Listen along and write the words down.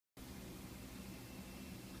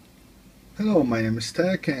Hello, my name is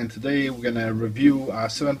Tech, and today we're gonna review a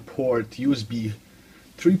 7-port USB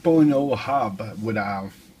 3.0 hub with a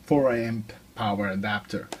 4 amp power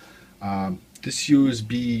adapter. This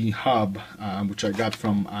USB hub, which I got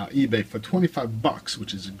from eBay for 25 bucks,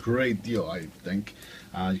 which is a great deal, I think.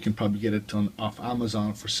 You can probably get it off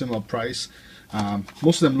Amazon for similar price.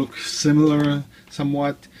 Most of them look similar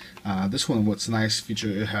somewhat. This one, what's nice feature,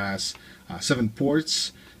 it has 7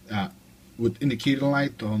 ports. With indicator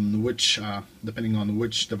light on which, depending on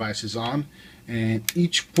which device is on, and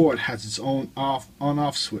each port has its own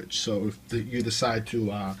on-off switch. So if you decide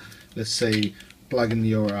to, let's say, plug in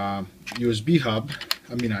your USB hub,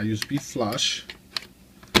 USB flush,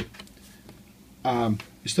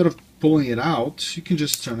 instead of pulling it out, you can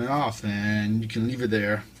just turn it off and you can leave it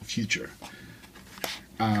there for future.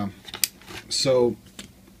 So,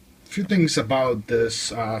 a few things about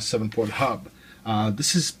this 7-port hub.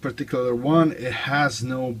 This is particular one, it has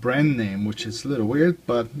no brand name, which is a little weird,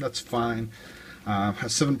 but that's fine.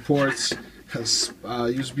 Has 7 ports, has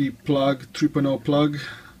USB plug, 3.0 plug,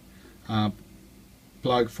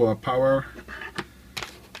 plug for power.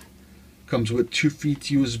 Comes with 2 feet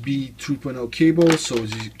USB 3.0 cable, so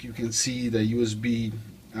as you can see the USB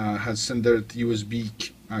has standard USB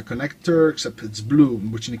connector, except it's blue,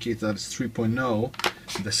 which indicates that it's 3.0.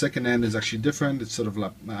 The second end is actually different. It's sort of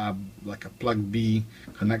like a plug B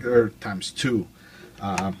connector times 2.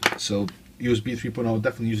 So USB 3.0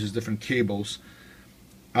 definitely uses different cables.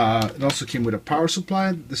 It also came with a power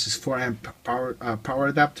supply. This is 4 amp power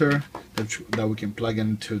adapter that we can plug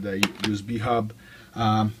into the USB hub.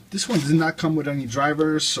 This one did not come with any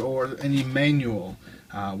drivers or any manual,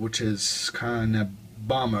 which is kind of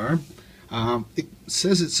bummer. It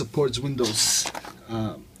says it supports Windows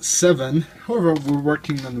 7. However, we're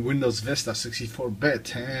working on Windows Vista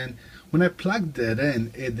 64-bit, and when I plugged it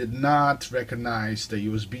in, it did not recognize the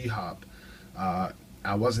USB hub.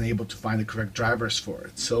 I wasn't able to find the correct drivers for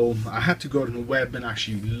it, so I had to go to the web and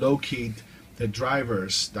actually locate the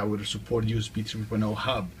drivers that would support USB 3.0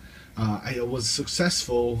 hub. I was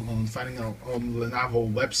successful on finding out on Lenovo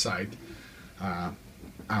website.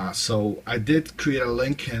 So I did create a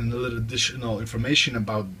link and a little additional information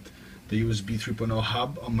about the USB 3.0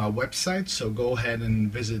 hub on my website, so go ahead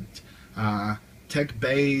and visit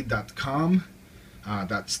techbay.com.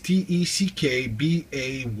 That's TECKBAY.com.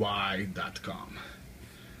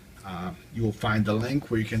 You will find the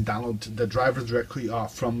link where you can download the driver directly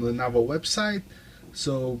from the Lenovo website.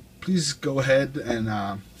 So please go ahead and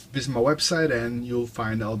visit my website, and you'll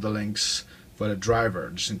find all the links for the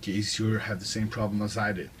driver, just in case you have the same problem as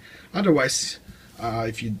I did. Otherwise,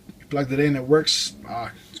 if you plugged it in, it works.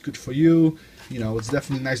 It's good for you. It's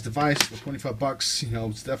definitely a nice device for 25 bucks.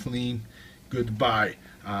 It's definitely good to buy.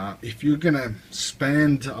 If you're gonna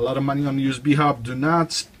spend a lot of money on the USB hub, do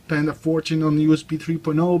not spend a fortune on the USB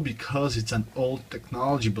 3.0 because it's an old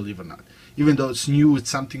technology, believe it or not. Even though it's new, it's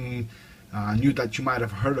something new that you might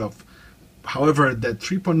have heard of. However, the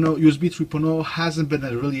USB 3.0 hasn't been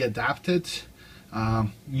really adapted.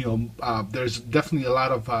 There's definitely a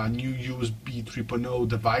lot of new USB 3.0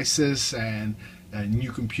 devices, and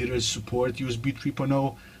new computers support USB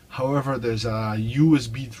 3.0. However, there's a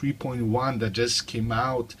USB 3.1 that just came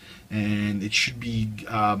out, and it should be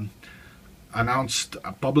announced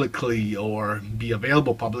publicly or be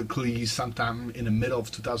available publicly sometime in the middle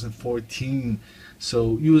of 2014.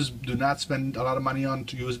 So do not spend a lot of money on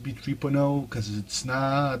USB 3.0 because it's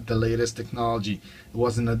not the latest technology. It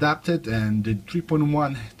wasn't adapted, and the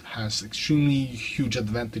 3.1 has extremely huge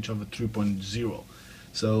advantage over 3.0.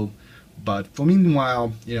 So, but for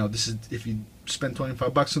meanwhile, this is, if you spend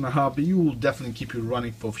 25 bucks on a hub, you will definitely keep you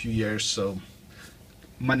running for a few years. So,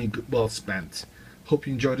 money well spent. Hope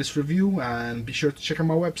you enjoyed this review, and be sure to check out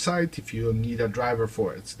my website if you need a driver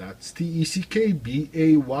for it. That's TECKBAY.com.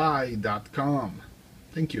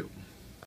 Thank you.